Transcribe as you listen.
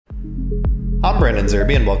I'm Brandon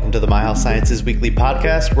Zerby, and welcome to the My Health Sciences Weekly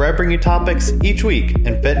podcast, where I bring you topics each week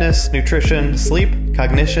in fitness, nutrition, sleep,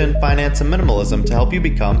 cognition, finance, and minimalism to help you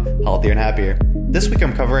become healthier and happier. This week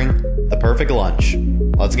I'm covering the perfect lunch.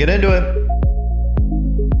 Let's get into it.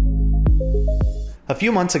 A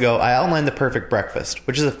few months ago, I outlined the perfect breakfast,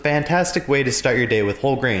 which is a fantastic way to start your day with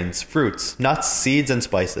whole grains, fruits, nuts, seeds, and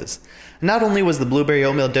spices. Not only was the blueberry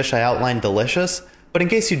oatmeal dish I outlined delicious, but in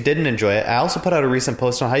case you didn't enjoy it, I also put out a recent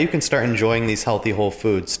post on how you can start enjoying these healthy whole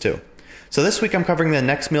foods too. So this week I'm covering the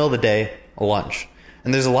next meal of the day, lunch.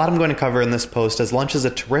 And there's a lot I'm going to cover in this post, as lunch is a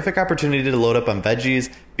terrific opportunity to load up on veggies,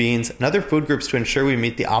 beans, and other food groups to ensure we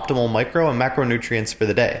meet the optimal micro and macronutrients for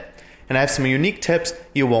the day. And I have some unique tips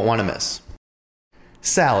you won't want to miss.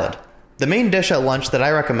 Salad. The main dish at lunch that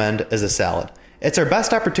I recommend is a salad. It's our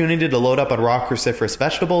best opportunity to load up on raw cruciferous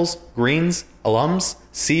vegetables, greens, alums,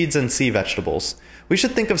 seeds, and sea vegetables. We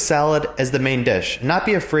should think of salad as the main dish and not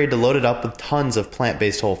be afraid to load it up with tons of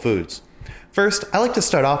plant-based whole foods. First, I like to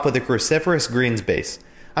start off with a cruciferous greens base.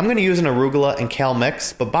 I'm going to use an arugula and kale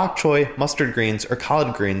mix, but bok choy, mustard greens, or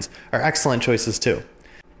collard greens are excellent choices too.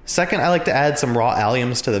 Second, I like to add some raw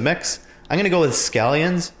alliums to the mix. I'm going to go with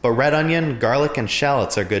scallions, but red onion, garlic, and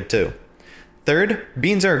shallots are good too. Third,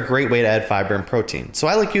 beans are a great way to add fiber and protein, so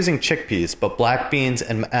I like using chickpeas, but black beans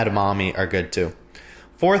and edamame are good too.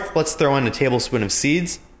 Fourth, let's throw in a tablespoon of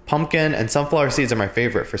seeds. Pumpkin and sunflower seeds are my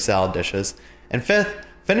favorite for salad dishes. And fifth,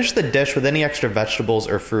 finish the dish with any extra vegetables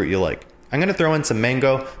or fruit you like. I'm going to throw in some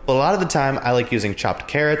mango, but a lot of the time I like using chopped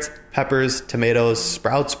carrots, peppers, tomatoes,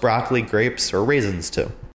 sprouts, broccoli, grapes, or raisins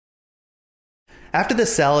too. After the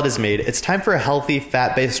salad is made, it's time for a healthy,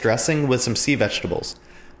 fat-based dressing with some sea vegetables.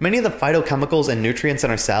 Many of the phytochemicals and nutrients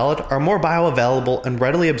in our salad are more bioavailable and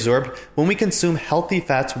readily absorbed when we consume healthy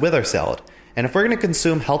fats with our salad. And if we're going to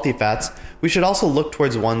consume healthy fats, we should also look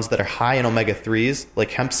towards ones that are high in omega-3s,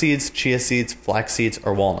 like hemp seeds, chia seeds, flax seeds,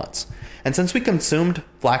 or walnuts. And since we consumed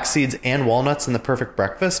flax seeds and walnuts in the perfect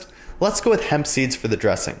breakfast, let's go with hemp seeds for the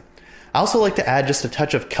dressing. I also like to add just a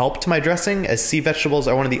touch of kelp to my dressing, as sea vegetables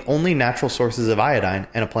are one of the only natural sources of iodine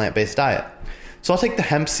in a plant-based diet. So I'll take the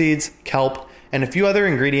hemp seeds, kelp, and a few other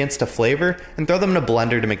ingredients to flavor and throw them in a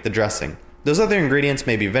blender to make the dressing. Those other ingredients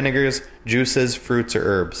may be vinegars, juices, fruits, or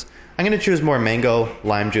herbs. I'm going to choose more mango,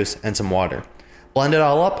 lime juice, and some water. Blend it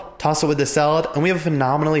all up, toss it with the salad, and we have a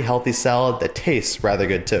phenomenally healthy salad that tastes rather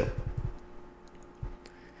good too.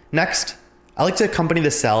 Next, I like to accompany the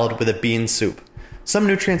salad with a bean soup. Some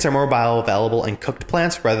nutrients are more bioavailable in cooked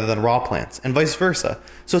plants rather than raw plants, and vice versa,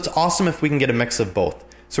 so it's awesome if we can get a mix of both.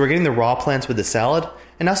 So we're getting the raw plants with the salad,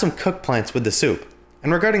 and now some cooked plants with the soup.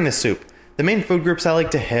 And regarding the soup, the main food groups I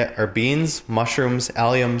like to hit are beans, mushrooms,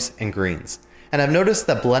 alliums, and greens. And I've noticed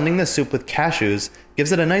that blending the soup with cashews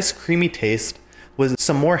gives it a nice creamy taste with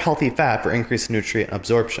some more healthy fat for increased nutrient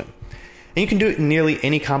absorption. And you can do nearly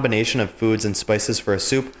any combination of foods and spices for a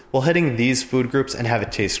soup while hitting these food groups and have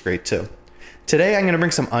it taste great too. Today I'm going to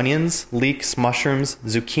bring some onions, leeks, mushrooms,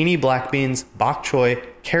 zucchini, black beans, bok choy,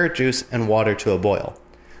 carrot juice, and water to a boil.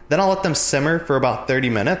 Then I'll let them simmer for about 30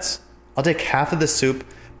 minutes. I'll take half of the soup,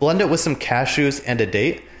 blend it with some cashews and a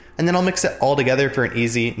date, and then I'll mix it all together for an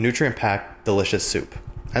easy, nutrient-packed, delicious soup.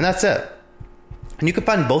 And that's it. And you can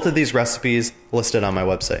find both of these recipes listed on my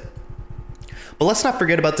website. But let's not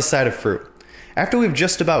forget about the side of fruit. After we've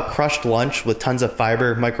just about crushed lunch with tons of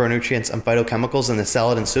fiber, micronutrients, and phytochemicals in the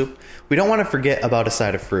salad and soup, we don't want to forget about a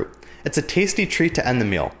side of fruit. It's a tasty treat to end the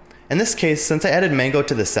meal. In this case, since I added mango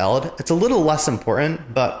to the salad, it's a little less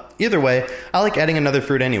important, but either way, I like adding another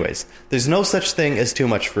fruit anyways. There's no such thing as too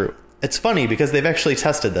much fruit. It's funny because they've actually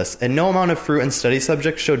tested this, and no amount of fruit in study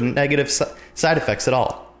subjects showed negative side effects at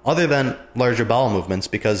all, other than larger bowel movements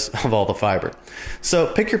because of all the fiber. So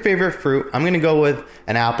pick your favorite fruit. I'm going to go with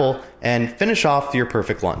an apple and finish off your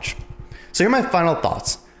perfect lunch. So here are my final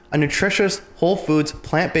thoughts. A nutritious, whole foods,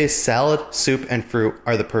 plant-based salad, soup, and fruit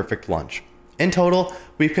are the perfect lunch. In total,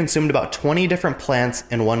 we've consumed about 20 different plants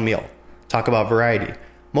in one meal. Talk about variety.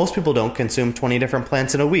 Most people don't consume 20 different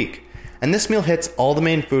plants in a week. And this meal hits all the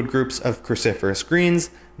main food groups of cruciferous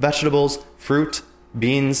greens, vegetables, fruit,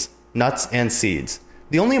 beans, nuts, and seeds.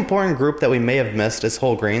 The only important group that we may have missed is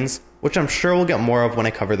whole grains, which I'm sure we'll get more of when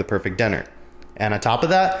I cover the perfect dinner. And on top of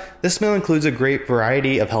that, this meal includes a great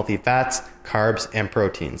variety of healthy fats, carbs, and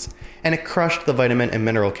proteins. And it crushed the vitamin and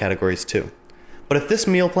mineral categories too. But if this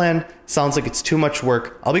meal plan sounds like it's too much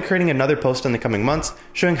work, I'll be creating another post in the coming months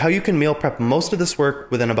showing how you can meal prep most of this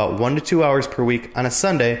work within about 1 to 2 hours per week on a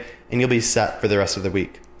Sunday, and you'll be set for the rest of the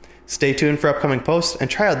week. Stay tuned for upcoming posts and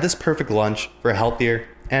try out this perfect lunch for a healthier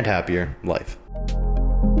and happier life.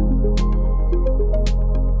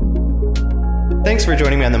 Thanks for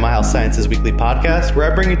joining me on the My Health Sciences Weekly podcast,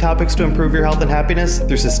 where I bring you topics to improve your health and happiness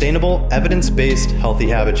through sustainable, evidence-based, healthy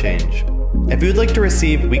habit change. If you would like to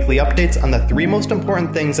receive weekly updates on the 3 most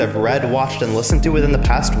important things I've read, watched, and listened to within the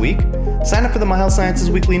past week, sign up for the My Health Sciences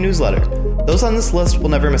Weekly newsletter. Those on this list will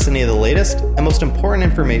never miss any of the latest and most important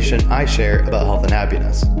information I share about health and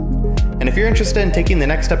happiness. And if you're interested in taking the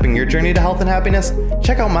next step in your journey to health and happiness,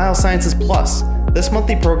 check out My Health Sciences Plus. This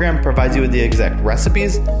monthly program provides you with the exact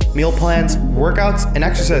recipes, meal plans, workouts, and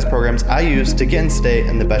exercise programs I use to get and stay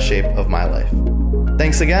in the best shape of my life.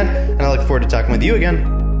 Thanks again, and I look forward to talking with you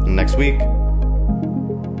again next week.